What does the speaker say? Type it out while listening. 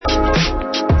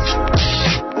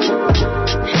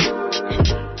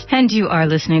And you are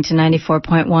listening to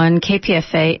 94.1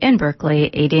 KPFA in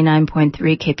Berkeley, 89.3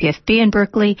 KPFB in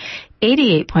Berkeley,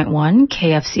 88.1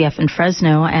 KFCF in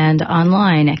Fresno, and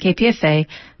online at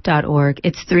kpfa.org.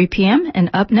 It's 3 p.m., and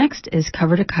up next is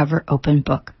Cover to Cover Open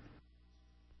Book.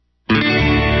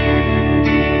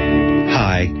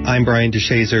 Hi, I'm Brian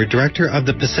DeShazer, Director of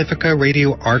the Pacifica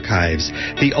Radio Archives,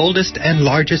 the oldest and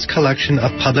largest collection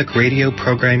of public radio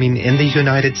programming in the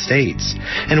United States.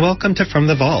 And welcome to From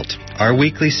the Vault, our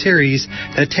weekly series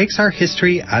that takes our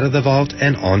history out of the vault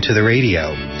and onto the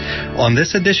radio. On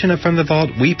this edition of From the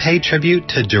Vault, we pay tribute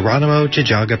to Geronimo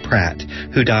Jijaga Pratt,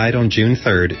 who died on June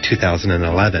 3rd,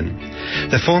 2011.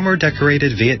 The former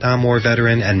decorated Vietnam War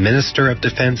veteran and Minister of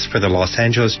Defense for the Los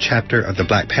Angeles chapter of the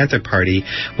Black Panther Party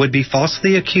would be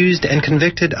falsely accused and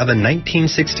convicted of a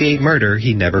 1968 murder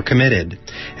he never committed,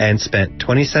 and spent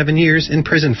 27 years in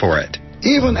prison for it.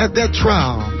 Even at that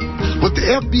trial, with the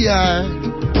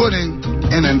FBI putting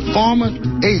an informant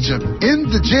agent in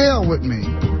the jail with me,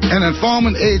 an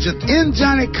informant agent in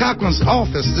Johnny Cochran's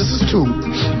office, this is 2,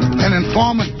 an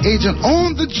informant agent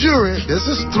on the jury, this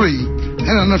is 3,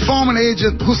 and an informant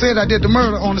agent who said I did the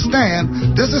murder on the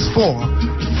stand, this is 4.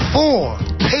 4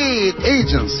 paid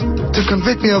agents to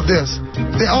convict me of this.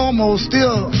 They almost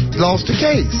still lost the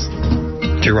case.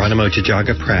 Geronimo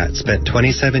Jijaga Pratt spent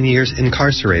 27 years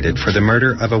incarcerated for the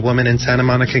murder of a woman in Santa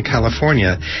Monica,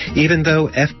 California, even though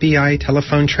FBI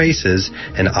telephone traces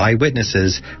and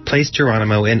eyewitnesses placed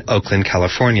Geronimo in Oakland,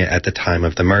 California at the time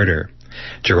of the murder.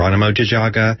 Geronimo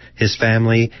Jijaga, his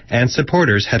family, and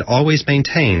supporters had always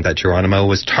maintained that Geronimo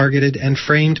was targeted and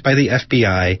framed by the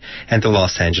FBI and the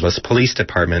Los Angeles Police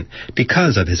Department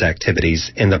because of his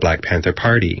activities in the Black Panther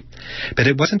Party. But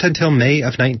it wasn't until May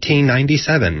of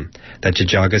 1997 that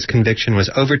Jijaga's conviction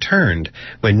was overturned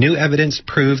when new evidence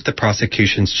proved the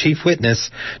prosecution's chief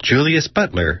witness, Julius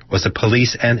Butler, was a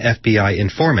police and FBI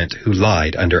informant who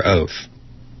lied under oath.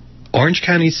 Orange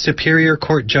County's Superior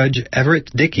Court Judge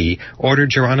Everett Dickey ordered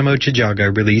Geronimo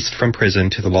Jijaga released from prison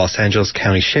to the Los Angeles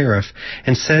County Sheriff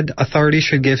and said authorities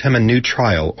should give him a new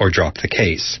trial or drop the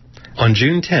case. On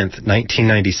June 10,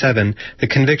 1997, the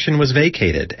conviction was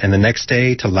vacated, and the next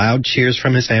day, to loud cheers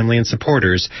from his family and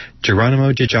supporters,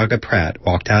 Geronimo Jijaga Pratt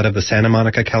walked out of the Santa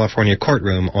Monica, California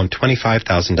courtroom on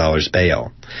 $25,000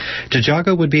 bail.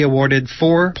 Jijaga would be awarded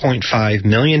 $4.5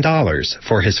 million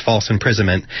for his false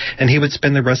imprisonment, and he would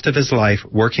spend the rest of his life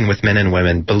working with men and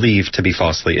women believed to be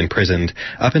falsely imprisoned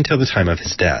up until the time of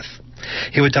his death.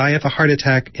 He would die of a heart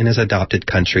attack in his adopted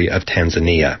country of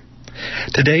Tanzania.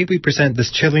 Today we present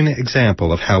this chilling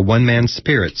example of how one man's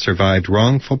spirit survived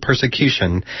wrongful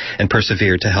persecution and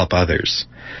persevered to help others.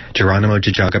 Geronimo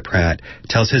Jijaga Pratt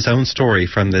tells his own story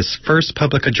from this first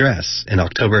public address in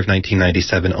October of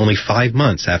 1997, only 5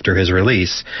 months after his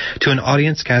release, to an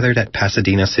audience gathered at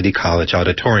Pasadena City College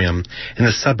Auditorium in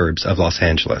the suburbs of Los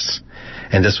Angeles.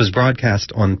 And this was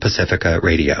broadcast on Pacifica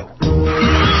Radio.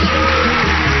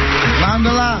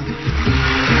 Mandela.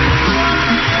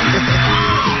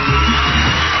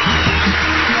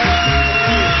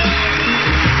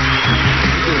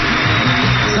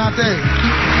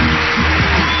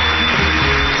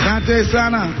 Sante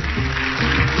sana.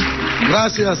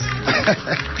 Gracias.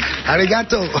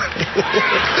 Arigato.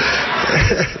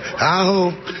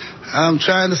 I'm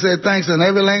trying to say thanks in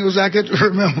every language I could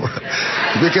remember,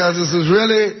 because this is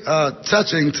really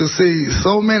touching to see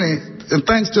so many, and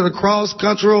thanks to the Cross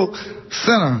Cultural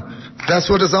Center, that's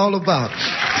what it's all about.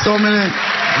 So many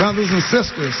brothers and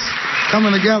sisters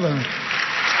coming together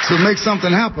to make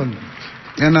something happen.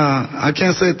 And I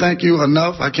can't say thank you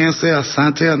enough. I can't say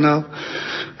asante enough.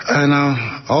 And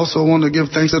I also want to give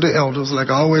thanks to the elders, like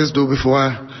I always do before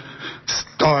I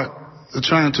start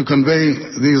trying to convey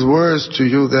these words to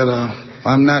you that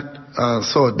I'm not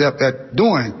so adept at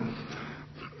doing.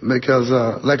 Because,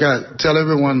 like I tell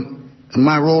everyone,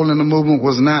 my role in the movement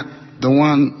was not the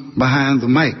one behind the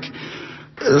mic.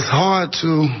 It's hard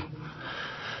to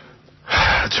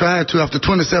try to, after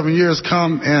 27 years,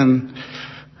 come and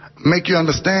make you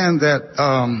understand that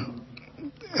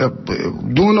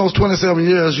during those 27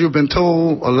 years, you've been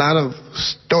told a lot of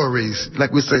stories,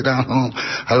 like we say down home,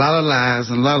 a lot of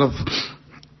lies and a lot of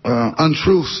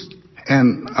untruths.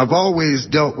 And I've always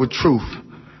dealt with truth.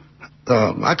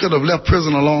 I could have left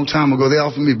prison a long time ago. They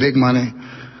offered me big money.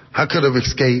 I could have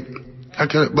escaped.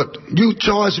 But you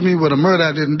charged me with a murder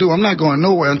I didn't do. I'm not going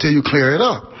nowhere until you clear it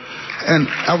up. And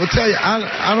I would tell you,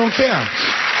 I don't care.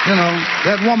 You know,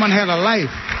 that woman had a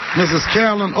life. Mrs.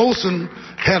 Carolyn Olsen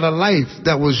had a life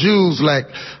that was used like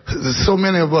so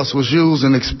many of us was used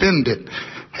and expended.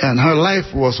 And her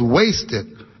life was wasted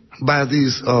by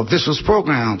these vicious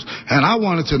programs. And I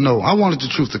wanted to know. I wanted the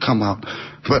truth to come out.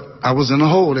 But I was in a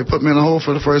hole. They put me in a hole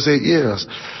for the first 8 years.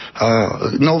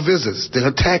 No visits. They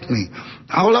attacked me.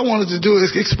 All I wanted to do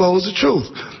is expose the truth.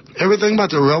 Everything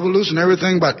about the revolution,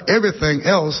 everything about everything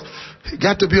else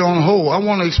got to be on hold. I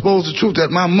want to expose the truth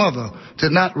that my mother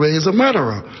did not raise a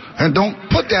murderer. And don't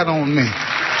put that on me.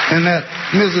 And that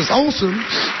Mrs. Olson,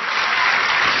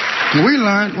 we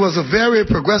learned, was a very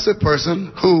progressive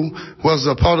person who was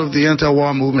a part of the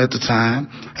anti-war movement at the time.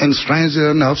 And strangely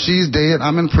enough, she's dead.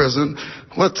 I'm in prison.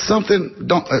 What something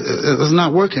is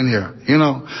not working here, you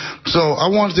know. So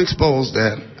I wanted to expose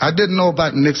that. I didn't know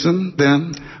about Nixon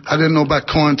then. I didn't know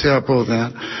about COINTELPRO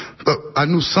then. But I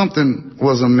knew something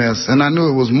was amiss, and I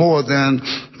knew it was more than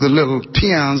the little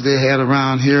peons they had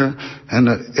around here,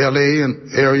 and the L.A. and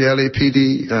area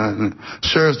LAPD,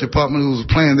 Sheriff's Department, who was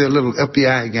playing their little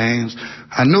FBI games.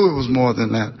 I knew it was more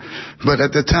than that. But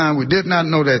at the time, we did not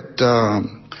know that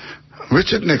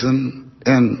Richard Nixon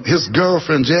and his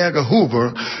girlfriend, J. Edgar Hoover,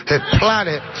 had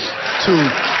plotted to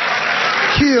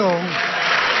kill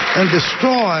and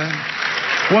destroy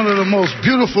one of the most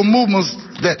beautiful movements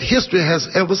that history has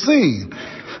ever seen.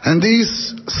 And these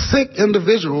sick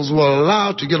individuals were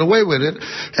allowed to get away with it.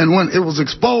 And when it was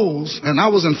exposed, and I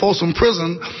was in Folsom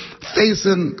Prison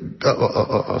facing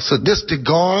sadistic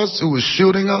guards who were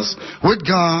shooting us with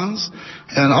guns,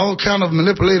 and all kind of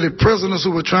manipulated prisoners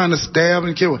who were trying to stab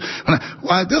and kill.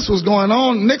 While this was going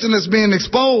on, Nixon is being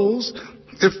exposed,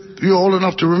 if you're old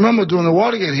enough to remember during the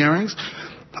Watergate hearings,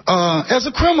 as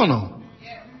a criminal.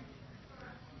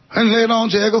 And later on,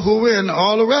 J. Edgar Hoover and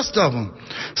all the rest of them.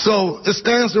 So it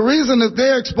stands to reason that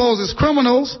they're exposed as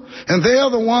criminals, and they're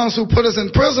the ones who put us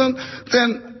in prison,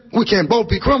 then we can't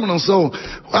both be criminals. So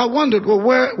I wondered, well,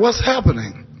 what's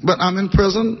happening? But I'm in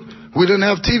prison. We didn't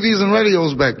have TVs and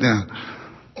radios back then.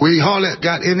 We hardly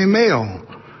got any mail.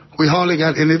 We hardly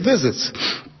got any visits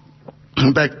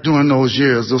back during those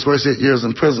years, those first 8 years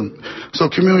in prison. So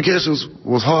communications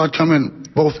was hard coming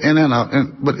both in and out.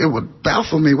 But it would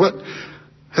baffle me, what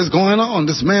is going on?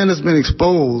 This man has been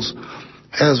exposed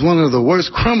as one of the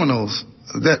worst criminals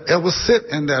that ever sit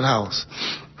in that house.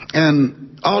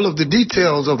 And all of the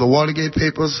details of the Watergate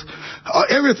papers,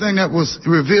 everything that was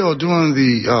revealed during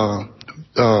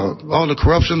all the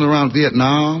corruption around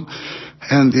Vietnam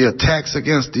and the attacks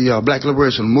against the Black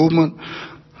Liberation Movement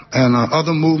and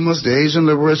other movements, the Asian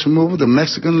Liberation Movement, the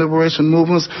Mexican Liberation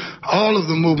Movements, all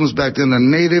of the movements back then, the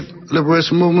Native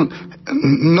Liberation Movement,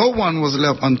 no one was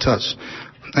left untouched.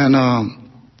 And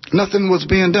nothing was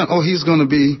being done. Oh, he's going to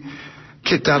be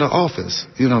kicked out of office.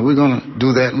 You know, we're going to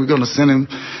do that, and we're going to send him,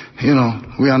 you know,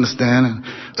 we understand. And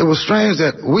it was strange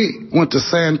that we went to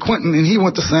San Quentin and he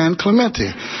went to San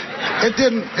Clemente. It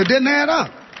didn't add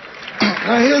up.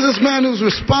 Now, here's this man who's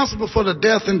responsible for the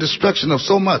death and destruction of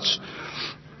so much.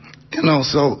 You know,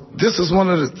 so this is one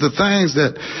of the things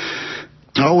that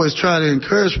I always try to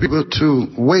encourage people to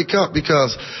wake up,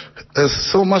 because there's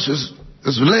so much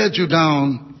has led you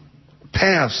down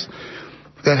paths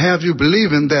that have you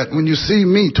believing that when you see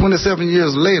me 27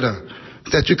 years later,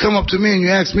 that you come up to me and you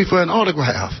ask me for an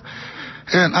autograph.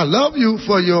 And I love you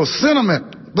for your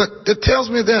sentiment, but it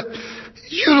tells me that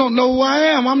you don't know who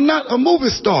I am. I'm not a movie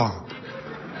star.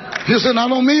 You said, I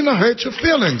don't mean to hurt your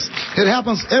feelings. It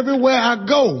happens everywhere I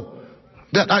go.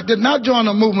 That I did not join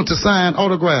the movement to sign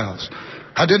autographs.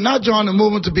 I did not join the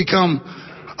movement to become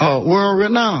world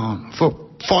renowned for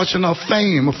fortune or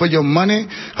fame or for your money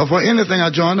or for anything. I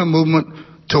joined the movement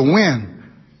to win.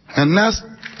 And that's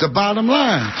the bottom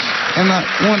line. And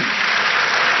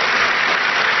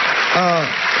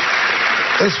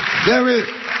it's very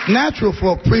natural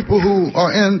for people who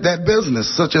are in that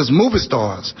business, such as movie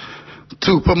stars,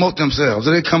 to promote themselves.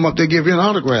 They come up, they give you an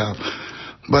autograph.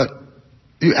 But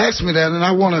you asked me that, and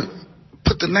I want to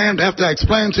put the name after I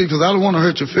explain to you, because I don't want to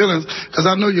hurt your feelings, because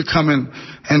I know you're coming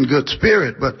in good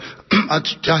spirit. But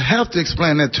I have to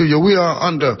explain that to you. We are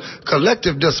under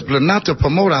collective discipline, not to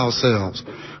promote ourselves.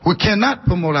 We cannot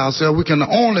promote ourselves. We can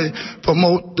only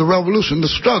promote the revolution, the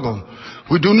struggle.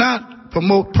 We do not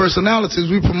promote personalities.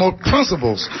 We promote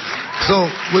principles. So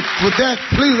with that,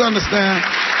 please understand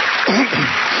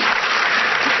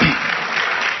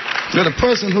that a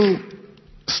person who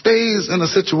stays in a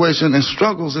situation and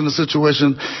struggles in a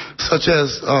situation such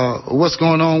as what's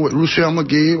going on with Ruchell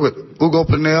Magee, with Hugo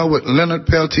Pinell, with Leonard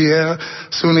Peltier,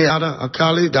 Sundiata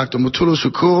Acali, Dr. Mutulu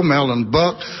Shakur, Marilyn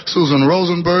Buck, Susan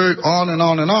Rosenberg, on and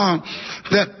on and on,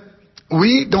 that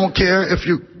we don't care if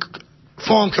you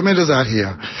form committees out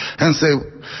here and say,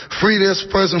 free this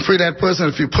person, free that person.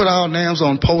 If you put our names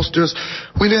on posters,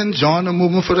 we didn't join the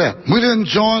movement for that. We didn't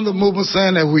join the movement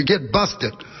saying that we get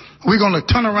busted, we're going to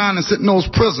turn around and sit in those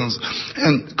prisons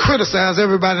and criticize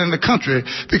everybody in the country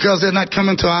because they're not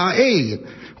coming to our aid.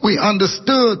 We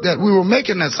understood that we were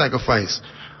making that sacrifice.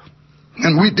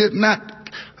 And we did not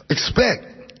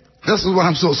expect, this is why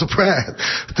I'm so surprised,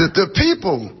 that the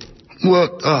people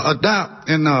would adopt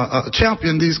and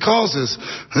champion these causes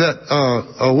that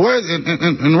are worthy,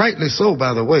 and rightly so,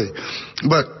 by the way.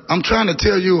 But I'm trying to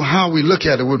tell you how we look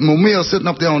at it. With Mumia sitting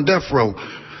up there on death row,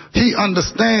 he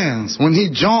understands when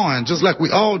he joined, just like we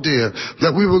all did,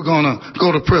 that we were going to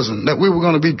go to prison, that we were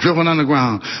going to be driven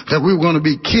underground, that we were going to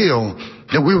be killed,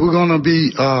 that we were going to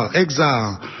be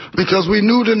exiled, because we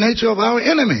knew the nature of our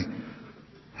enemy.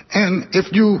 And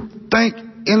if you think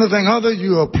anything other,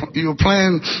 you're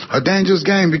playing a dangerous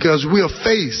game, because we are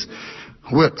faced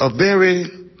with a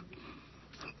very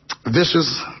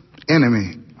vicious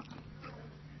enemy.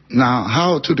 Now,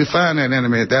 how to define that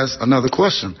enemy, that's another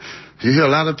question. You hear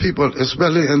a lot of people,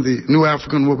 especially in the New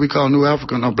African, what we call New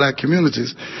African or black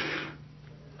communities,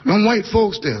 them white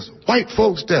folks this, white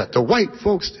folks that, the white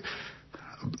folks.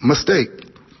 Mistake.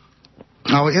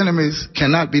 Our enemies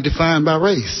cannot be defined by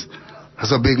race.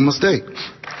 That's a big mistake.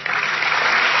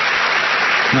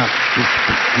 Now,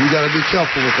 you got to be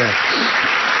careful with that.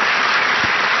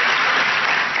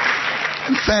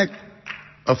 In fact,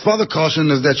 a further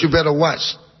caution is that you better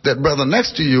watch that brother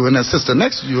next to you and that sister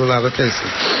next to you a lot of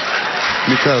cases.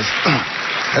 Because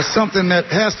that's something that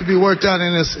has to be worked out,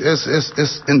 and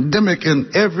it's endemic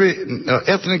in every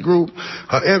ethnic group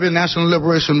or every national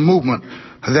liberation movement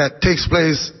that takes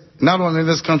place not only in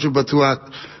this country but throughout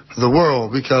the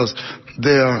world, because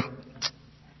they're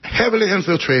heavily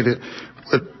infiltrated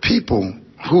with people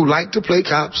who like to play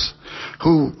cops,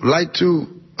 who like to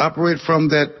operate from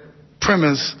that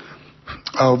premise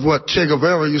of what Che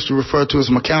Guevara used to refer to as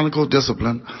mechanical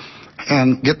discipline,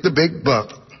 and get the big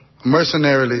buck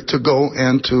mercenarily to go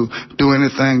and to do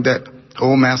anything that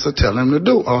old master tell him to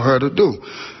do or her to do.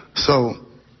 So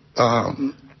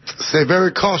stay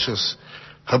very cautious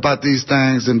about these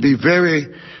things and be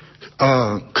very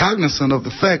cognizant of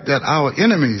the fact that our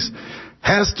enemies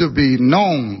has to be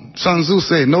known. Sun Tzu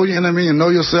said, know your enemy and know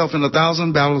yourself. In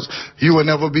 1,000 battles, you will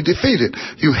never be defeated.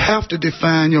 You have to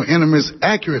define your enemies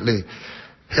accurately,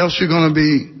 else you're going to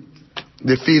be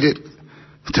defeated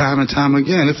time and time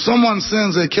again. If someone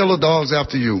sends their killer dogs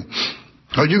after you,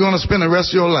 are you going to spend the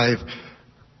rest of your life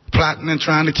plotting and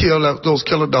trying to kill those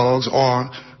killer dogs, or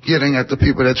getting at the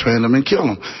people that train them and kill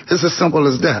them? It's as simple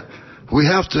as that. We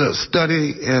have to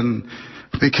study and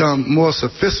become more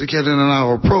sophisticated in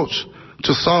our approach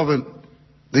to solving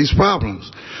these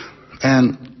problems.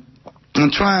 And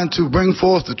trying to bring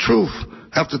forth the truth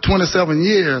after 27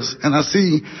 years, and I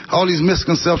see all these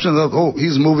misconceptions of, oh,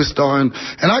 he's a movie star, and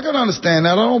I can understand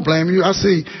that. I don't blame you. I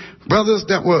see brothers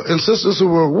that were and sisters who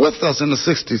were with us in the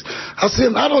 60s. I see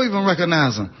them, I don't even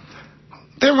recognize them.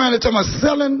 They're around there talking about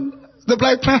selling the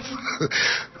Black Panther.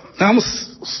 Now, I'm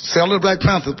selling the Black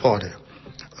Panther Party.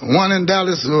 One in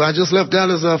Dallas, I just left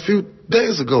Dallas a few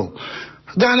days ago.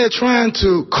 Down there trying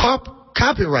to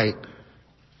copyright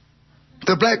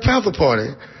the Black Panther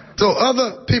Party so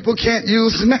other people can't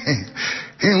use the name.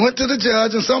 He went to the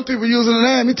judge, and some people using the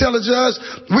name. He tell the judge,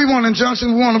 we want an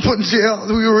injunction, we want to put in jail,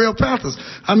 we were real Panthers.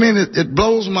 I mean, it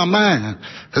blows my mind,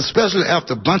 especially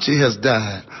after Bunchy has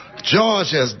died,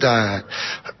 George has died,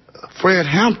 Fred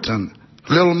Hampton,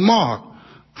 Little Mark,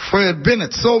 Fred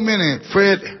Bennett, so many,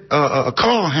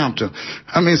 Carl Hampton.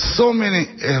 I mean, so many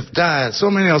have died,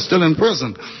 so many are still in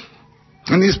prison.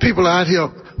 And these people are out here,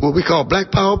 what we call black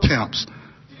power pimps,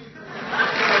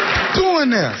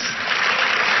 doing this.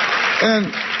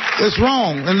 And it's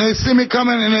wrong. And they see me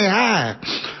coming and they hide.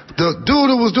 The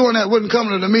dude who was doing that wouldn't come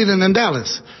to the meeting in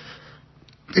Dallas,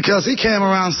 because he came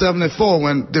around 74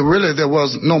 when there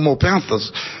was no more Panthers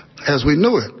as we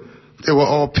knew it. They were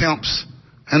all pimps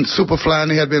and Superfly,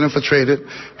 and they had been infiltrated,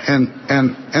 and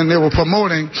they were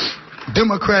promoting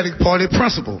Democratic Party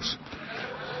principles,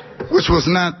 which was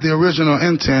not the original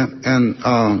intent, and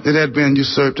it had been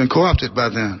usurped and co-opted by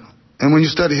then. And when you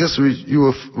study history, you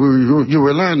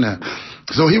will learn that.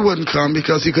 So he wouldn't come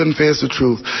because he couldn't face the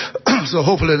truth. So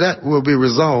hopefully that will be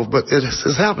resolved. But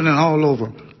it's happening all over.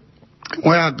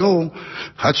 Where I go,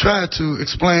 I try to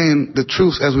explain the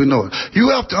truth as we know it.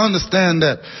 You have to understand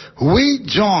that we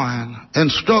join in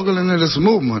struggling in this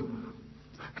movement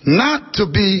not to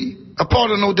be a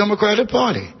part of no Democratic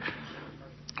Party.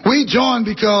 We join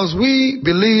because we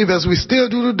believe, as we still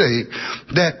do today,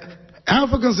 that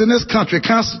Africans in this country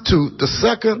constitute the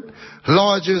second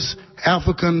largest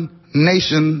African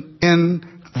nation in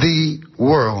the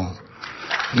world.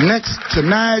 Next to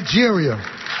Nigeria,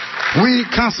 we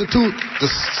constitute the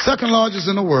second largest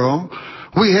in the world.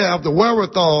 We have the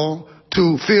wherewithal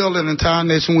to fill an entire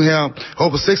nation. We have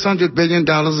over $600 billion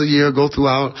a year go through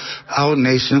our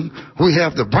nation. We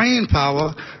have the brain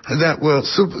power that will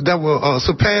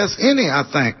surpass any, I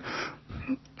think,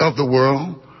 of the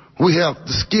world. We have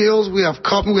the skills, we have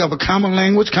a common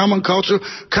language, common culture,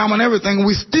 common everything.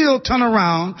 We still turn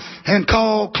around and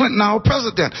call Clinton our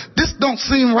president. This don't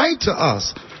seem right to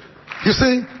us. You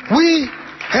see, we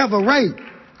have a right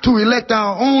to elect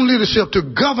our own leadership, to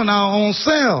govern our own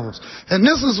selves. And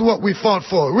this is what we fought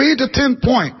for. Read the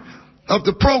 10-point of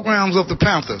the programs of the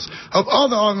Panthers, of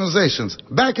other organizations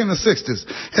back in the 60s.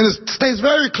 And it states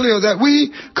very clear that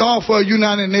we call for a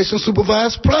United Nations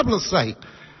supervised plebiscite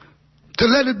to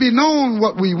let it be known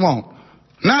what we want.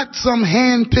 Not some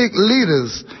hand-picked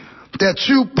leaders that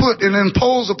you put and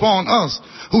impose upon us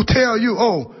who tell you,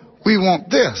 oh, we want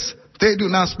this. They do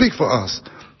not speak for us.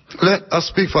 Let us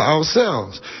speak for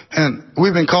ourselves. And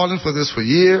we've been calling for this for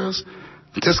years.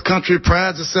 This country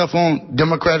prides itself on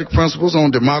democratic principles,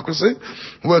 on democracy.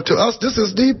 Well, to us, this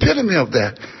is the epitome of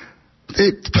that.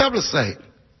 The plebiscite.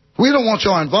 We don't want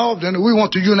y'all involved in it. We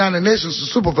want the United Nations to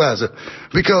supervise it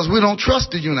because we don't trust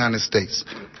the United States.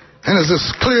 And it's as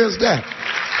clear as that.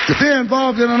 If they're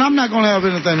involved in it, I'm not going to have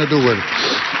anything to do with it.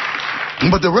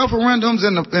 But the referendums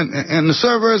and the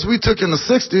surveys we took in the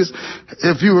 60s,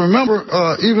 if you remember,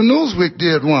 even Newsweek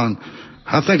did one,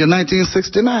 I think in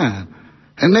 1969.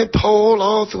 And they polled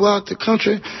all throughout the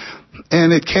country,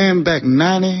 and it came back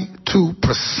 92%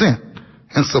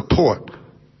 in support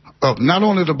of not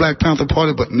only the Black Panther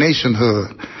Party, but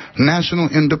nationhood, national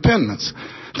independence.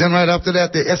 Then right after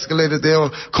that, they escalated their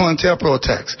COINTELPRO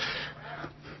attacks.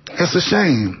 It's a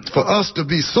shame for us to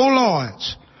be so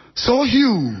large, so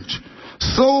huge,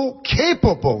 so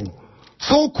capable,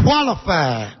 so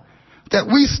qualified, that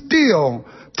we still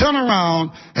turn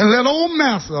around and let old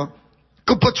Massa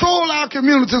patrol our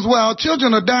communities while our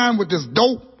children are dying with this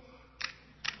dope,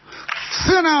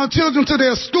 send our children to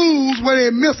their schools where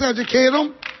they miseducate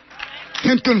them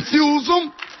and confuse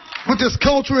them with this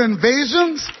cultural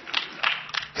invasions.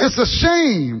 It's a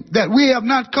shame that we have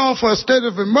not called for a state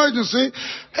of emergency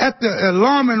at the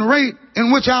alarming rate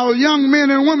in which our young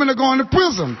men and women are going to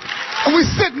prison. And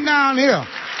we're sitting down here.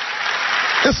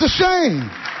 It's a shame.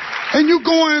 And you're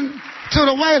going to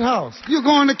the White House. You're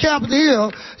going to Capitol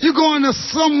Hill. You're going to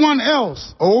someone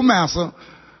else. Old Massa.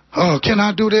 Oh, can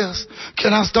I do this?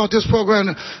 Can I start this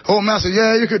program? Old Master,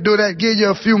 yeah, you could do that, give you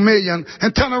a few million,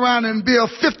 and turn around and build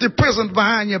 50 prisons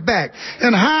behind your back,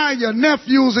 and hire your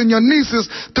nephews and your nieces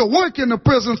to work in the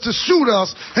prisons to shoot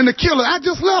us and to kill us. I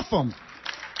just left them.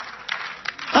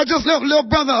 I just left little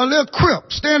brother, a little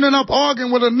Crip, standing up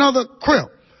arguing with another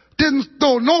Crip. Didn't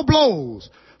throw no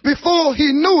blows. Before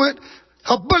he knew it,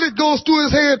 a bullet goes through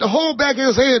his head, the whole back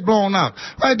of his head blown out,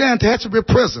 right down to Hatchery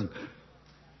Prison.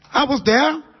 I was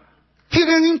there. He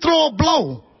didn't even throw a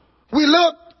blow. We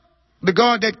looked. The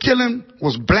guard that killed him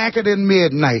was blacker than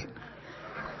midnight.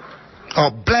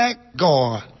 A black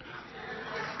guard.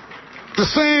 The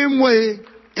same way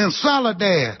in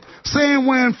Soledad. Same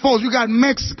way in Folks. You got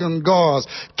Mexican guards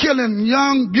killing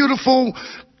young, beautiful,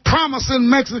 promising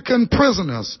Mexican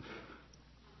prisoners.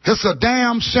 It's a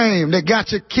damn shame they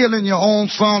got you killing your own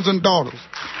sons and daughters.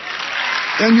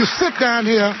 And you sit down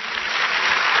here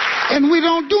and we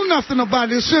don't do nothing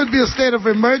about it. It should be a state of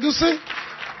emergency.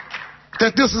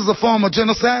 That this is a form of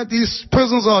genocide. These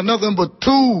prisons are nothing but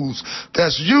tools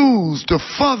that's used to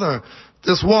further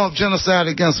this war of genocide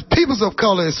against peoples of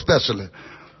color especially.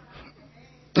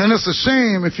 And it's a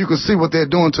shame if you could see what they're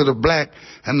doing to the black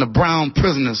and the brown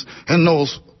prisoners in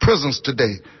those prisons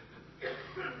today.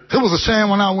 It was a shame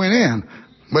when I went in,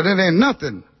 but it ain't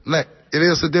nothing like it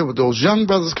is today with those young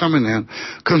brothers coming in,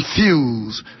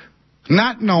 confused,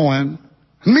 not knowing,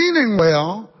 meaning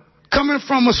well, coming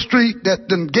from a street that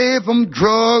done gave them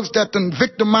drugs, that done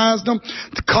victimized them,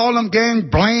 to call them gang,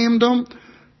 blamed them,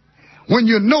 when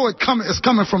you know it's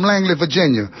coming from Langley,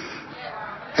 Virginia.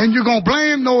 And you're going to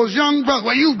blame those young brothers.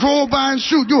 Well, you drove by and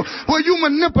shoot. You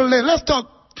manipulate. Let's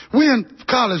talk. We're in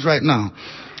college right now.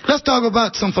 Let's talk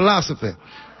about some philosophy.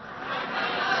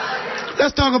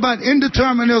 Let's talk about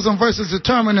indeterminism versus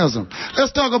determinism.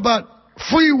 Let's talk about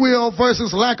free will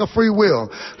versus lack of free will.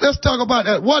 Let's talk about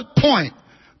at what point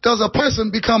does a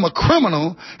person become a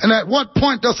criminal, and at what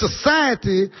point does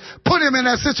society put him in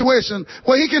that situation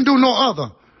where he can do no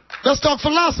other. Let's talk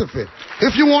philosophy,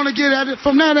 if you want to get at it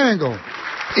from that angle.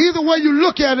 Either way you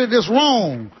look at it is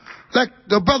wrong. Like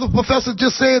the brother professor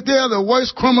just said, they're the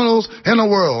worst criminals in the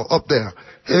world up there.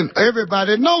 And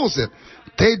everybody knows it.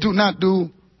 They do not do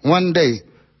one day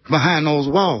behind those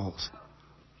walls.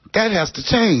 That has to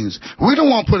change. We don't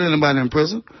want to put anybody in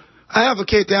prison. I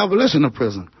advocate the abolition of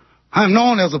prison. I'm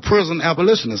known as a prison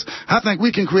abolitionist. I think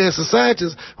we can create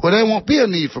societies where there won't be a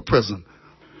need for prison,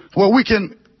 where we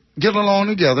can get along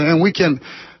together and we can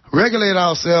regulate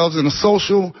ourselves in a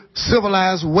social,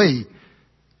 civilized way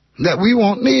that we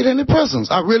won't need any prisons.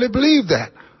 I really believe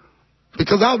that,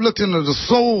 because I've looked into the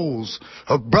souls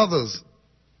of brothers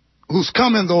who's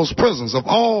come in those prisons of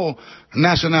all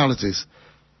nationalities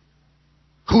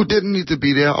who didn't need to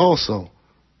be there also,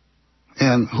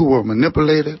 and who were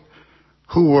manipulated,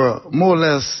 who were more or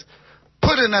less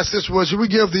put in that situation. We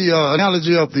give the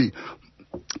analogy of the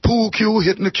pool cue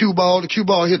hitting the cue ball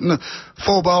hitting the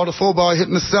 4-ball, the 4-ball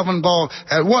hitting the 7-ball.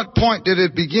 At what point did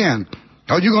it begin?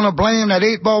 Are you going to blame that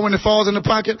 8-ball when it falls in the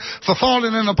pocket for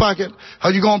falling in the pocket?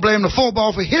 Are you going to blame the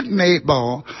 4-ball for hitting the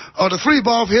 8-ball, or the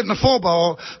 3-ball for hitting the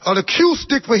 4-ball, or the cue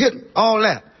stick for hitting all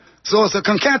that? So it's a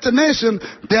concatenation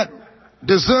that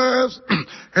deserves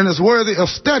and is worthy of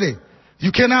study.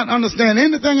 You cannot understand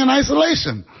anything in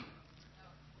isolation.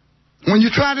 When you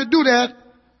try to do that,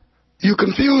 you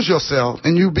confuse yourself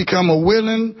and you become a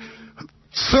willing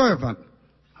servant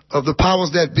of the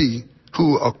powers that be,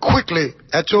 who are quickly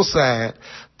at your side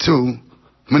to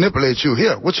manipulate you.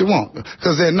 Here, what you want?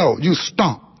 Because they know you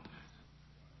stomp.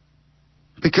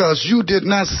 Because you did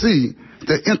not see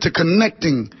the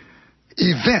interconnecting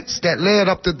events that led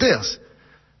up to this.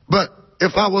 But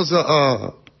if I was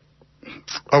a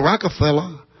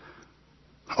Rockefeller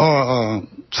or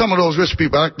some of those rich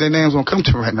people, their names won't come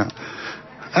to right now,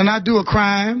 and I do a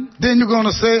crime, then you're going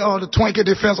to say, oh, the Twinkie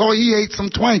defense, oh, he ate some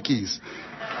Twinkies.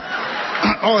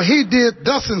 Or he did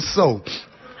thus and so.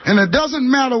 And it doesn't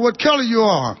matter what color you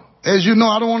are. As you know,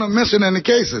 I don't want to mention any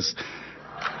cases.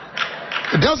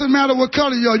 It doesn't matter what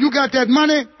color you are. You got that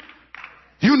money,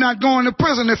 you're not going to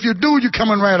prison. If you do, you're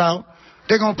coming right out.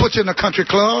 They're going to put you in a country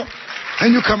club,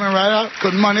 and you're coming right out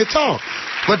because money talk.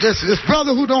 But this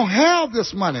brother who don't have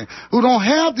this money, who don't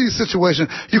have these situations,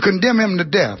 you condemn him to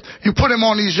death. You put him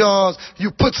on these yards. You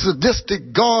put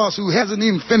sadistic guards who hasn't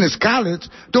even finished college,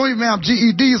 don't even have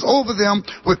GEDs, over them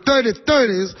with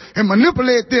 30s and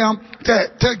manipulate them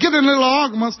to get in little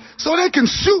arguments so they can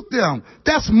shoot them.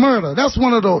 That's murder. That's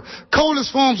one of the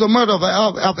coldest forms of murder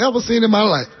I've ever seen in my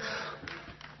life.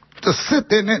 To sit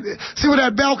there and see where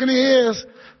that balcony is.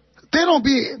 They don't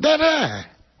be that high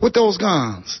with those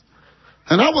guns.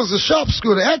 And I was a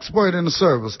sharpshooter expert in the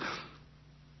service.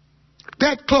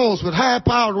 That close with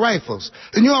high-powered rifles.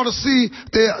 And you ought to see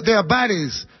their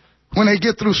bodies when they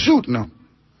get through shooting them.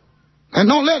 And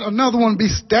don't let another one be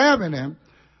stabbing them.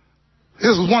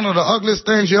 This is one of the ugliest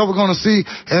things you're ever going to see,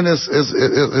 and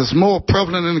it's more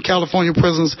prevalent in the California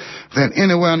prisons than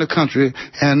anywhere in the country.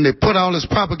 And they put all this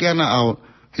propaganda out.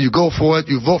 You go for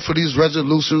it, you vote for these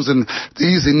resolutions and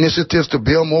these initiatives to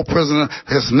build more prisoners.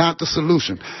 It's not the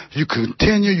solution. You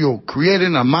continue, you're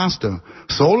creating a monster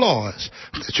so large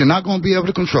that you're not going to be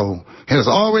able to control. It is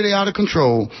already out of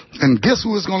control, and guess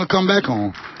who is going to come back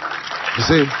home? You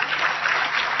see?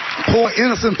 Poor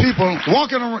innocent people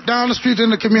walking down the street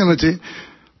in the community.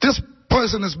 This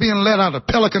person is being let out of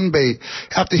Pelican Bay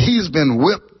after he's been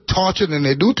whipped, tortured, and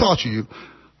they do torture you.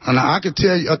 And I can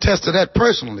attest to that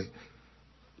personally.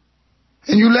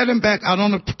 And you let him back out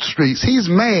on the streets. He's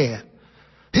mad.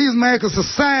 He's mad because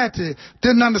society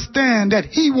didn't understand that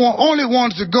he only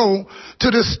wanted to go to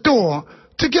the store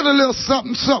to get a little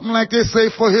something, like they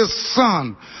say, for his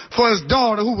son, for his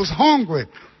daughter who was hungry.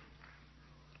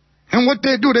 And what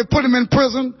they do, they put him in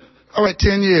prison. All right,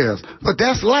 10 years. But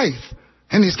that's life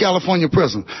in these California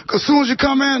prisons. Because as soon as you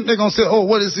come in, they're going to say, oh,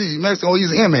 what is he? Oh,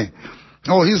 he's Emmy.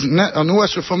 Oh, he's a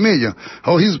Nuestra Familia.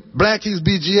 Oh, he's black, he's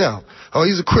BGF. Oh,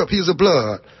 he's a Crip, he's a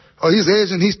Blood. Oh, he's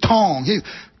Asian, he's Tong.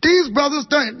 These brothers,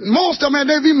 most of them,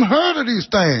 they've even heard of these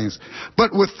things.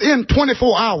 But within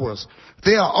 24 hours,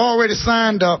 they are already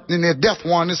signed up and their death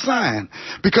warrant is signed.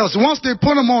 Because once they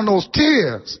put them on those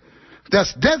tiers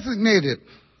that's designated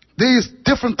these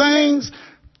different things,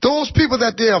 those people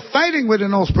that they are fighting with in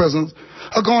those prisons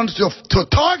are going to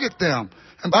target them.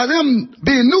 And by them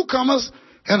being newcomers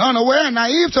and unaware and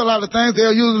naive to a lot of things,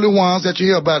 they're usually the ones that you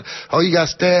hear about, oh, he got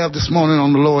stabbed this morning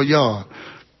on the lower yard.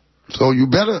 So you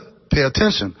better pay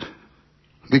attention,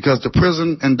 because the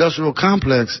prison industrial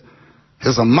complex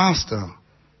is a monster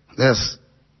that's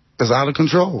out of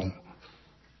control.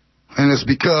 And it's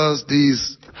because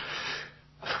these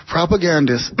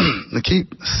propagandists, they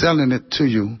keep selling it to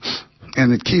you,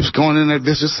 and it keeps going in that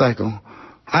vicious cycle.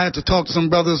 I had to talk to some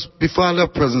brothers before I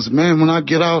left prison. Man, when I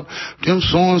get out, them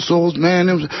so-and-sos,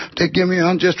 man, they give me,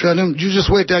 I'm just trying them. You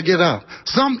just wait till I get out.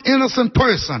 Some innocent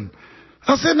person.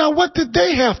 I said, now what did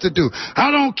they have to do?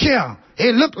 I don't care.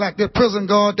 It looked like that prison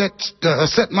guard that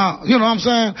set my, you know what I'm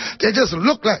saying? They just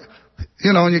looked like,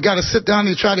 You know, and you got to sit down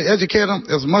and try to educate them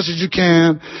as much as you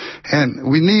can. And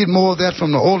we need more of that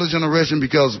from the older generation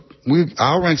because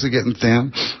our ranks are getting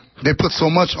thin. They put so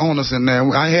much on us in there.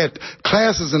 I had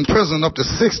classes in prison up to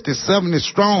 60, 70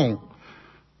 strong.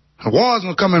 The warden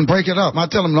would come and break it up. I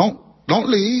tell them, don't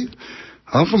leave.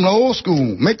 I'm from the old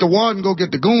school. Make the warden go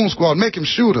get the goon squad. Make him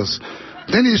shoot us.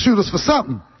 Then he'd shoot us for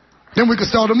something. Then we could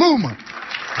start a movement.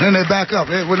 Then they back up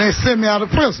when they send me out of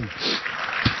prison.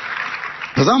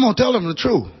 Because I'm going to tell them the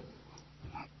truth.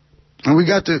 And we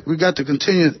got to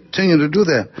continue to do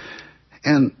that.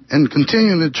 And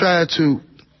continue to try to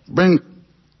bring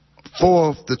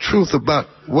forth the truth about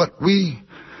what we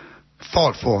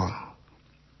fought for.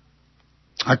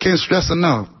 I can't stress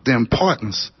enough the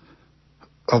importance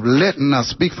of letting us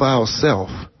speak for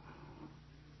ourselves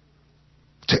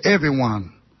to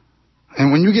everyone.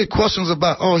 And when you get questions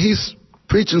about, he's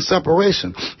preaching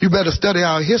separation, you better study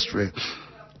our history.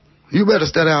 You better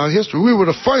study our history. We were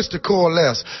the first to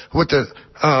coalesce with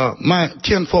my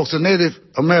kinfolks, the Native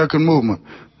American movement,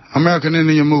 American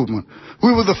Indian movement.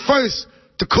 We were the first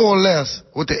to coalesce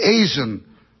with the Asian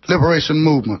liberation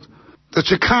movement, the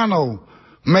Chicano,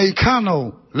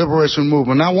 Mexicano liberation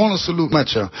movement. I want to salute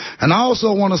Metro. And I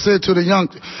also want to say to the young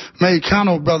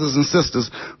Mexicano brothers and sisters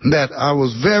that I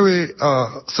was very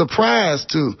surprised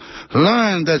to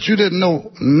learn that you didn't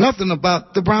know nothing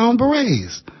about the Brown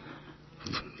Berets.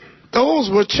 Those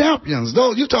were champions.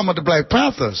 You're talking about the Black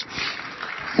Panthers.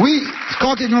 We,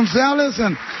 Corky Gonzalez,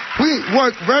 and we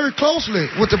worked very closely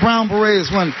with the Brown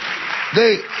Berets when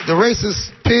the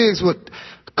racist pigs would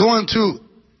go into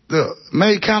the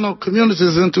Mexicano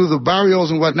communities, into the barrios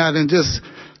and whatnot, and just,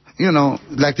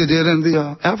 like they did in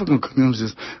the African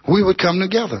communities. We would come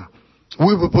together.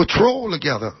 We would patrol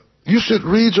together. You should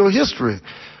read your history.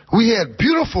 We had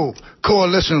beautiful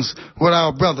coalitions with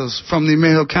our brothers from the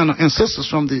Mexicano and sisters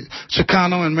from the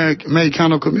Chicano and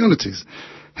Mexicano communities.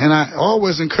 And I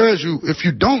always encourage you, if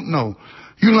you don't know,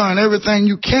 you learn everything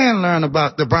you can learn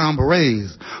about the Brown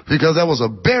Berets, because that was a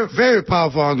very, very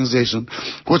powerful organization,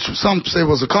 which some say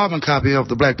was a carbon copy of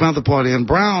the Black Panther Party in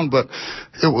Brown, but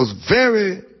it was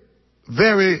very,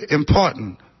 very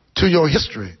important to your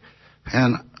history.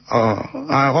 And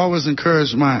I always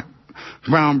encourage my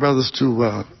Brown brothers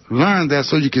to learn that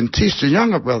so you can teach the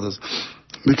younger brothers,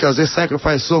 because they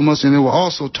sacrificed so much, and they were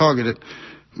also targeted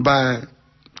by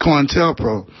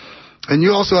COINTELPRO. And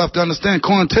you also have to understand,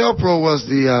 COINTELPRO was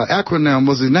the acronym,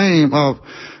 was the name of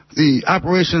the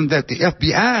operation that the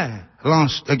FBI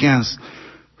launched against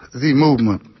the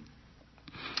movement.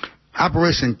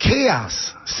 Operation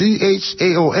Chaos,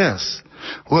 CHAOS,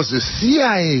 was the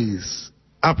CIA's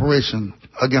operation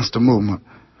against the movement.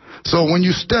 So when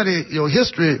you study your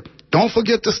history, don't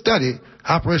forget to study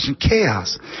Operation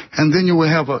Chaos, and then you will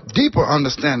have a deeper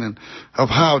understanding of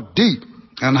how deep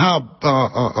and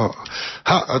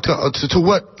to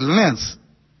what lengths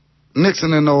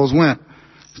Nixon and those went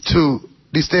to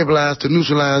destabilize, to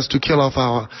neutralize, to kill off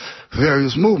our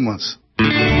various movements.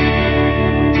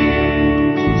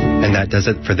 And that does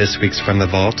it for this week's From the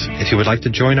Vault. If you would like to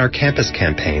join our campus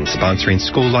campaign sponsoring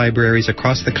school libraries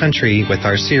across the country with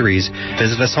our series,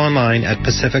 visit us online at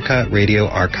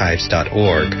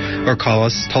pacificaradioarchives.org or call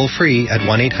us toll-free at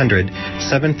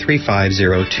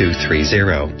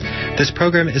 1-800-735-0230. This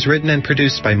program is written and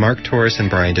produced by Mark Torres and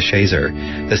Brian DeShazer.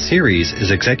 The series is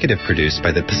executive produced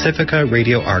by the Pacifica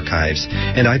Radio Archives,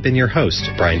 and I've been your host,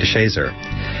 Brian DeShazer.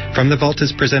 From the Vault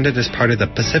is presented as part of the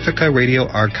Pacifica Radio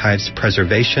Archives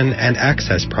Preservation and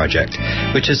Access Project,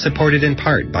 which is supported in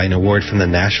part by an award from the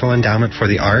National Endowment for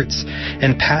the Arts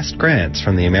and past grants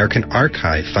from the American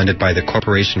Archive funded by the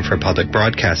Corporation for Public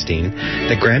Broadcasting,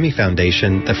 the Grammy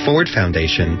Foundation, the Ford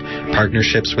Foundation,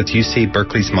 partnerships with UC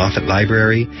Berkeley's Moffett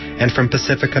Library, and from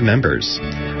Pacifica members.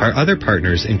 Our other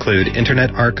partners include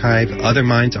Internet Archive, Other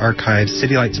Minds Archives,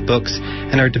 City Lights Books,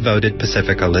 and our devoted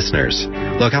Pacifica listeners.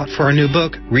 Look out for our new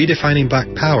book, Redefining Black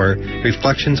Power,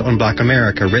 Reflections on Black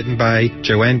America, written by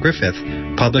Joanne Griffith,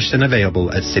 published and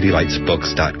available at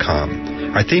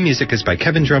citylightsbooks.com. Our theme music is by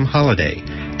Kevin Drum Holiday.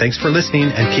 Thanks for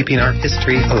listening and keeping our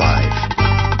history alive.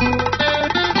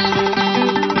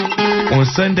 On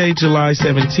Sunday, July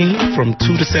 17th, from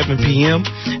 2 to 7 p.m.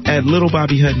 at Little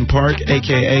Bobby Hutton Park,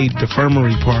 a.k.a.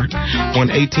 Defirmary Park, on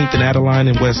 18th and Adeline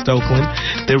in West Oakland,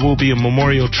 there will be a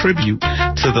memorial tribute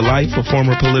to the life of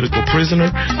former political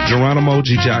prisoner Geronimo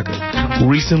Jijaga,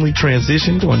 who recently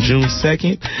transitioned on June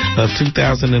 2nd of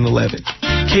 2011.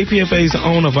 KPFA's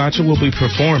own Avacha will be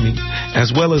performing,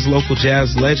 as well as local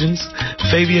jazz legends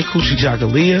Favia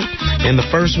Kuchijagalia and the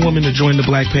first woman to join the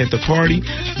Black Panther Party,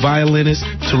 violinist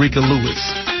Tarika Lewis.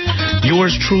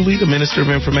 Yours truly, the Minister of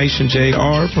Information,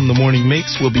 JR, from the Morning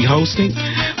Mix, will be hosting.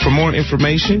 For more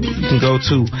information, you can go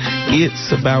to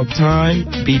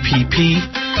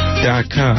itsabouttime.bpp.com.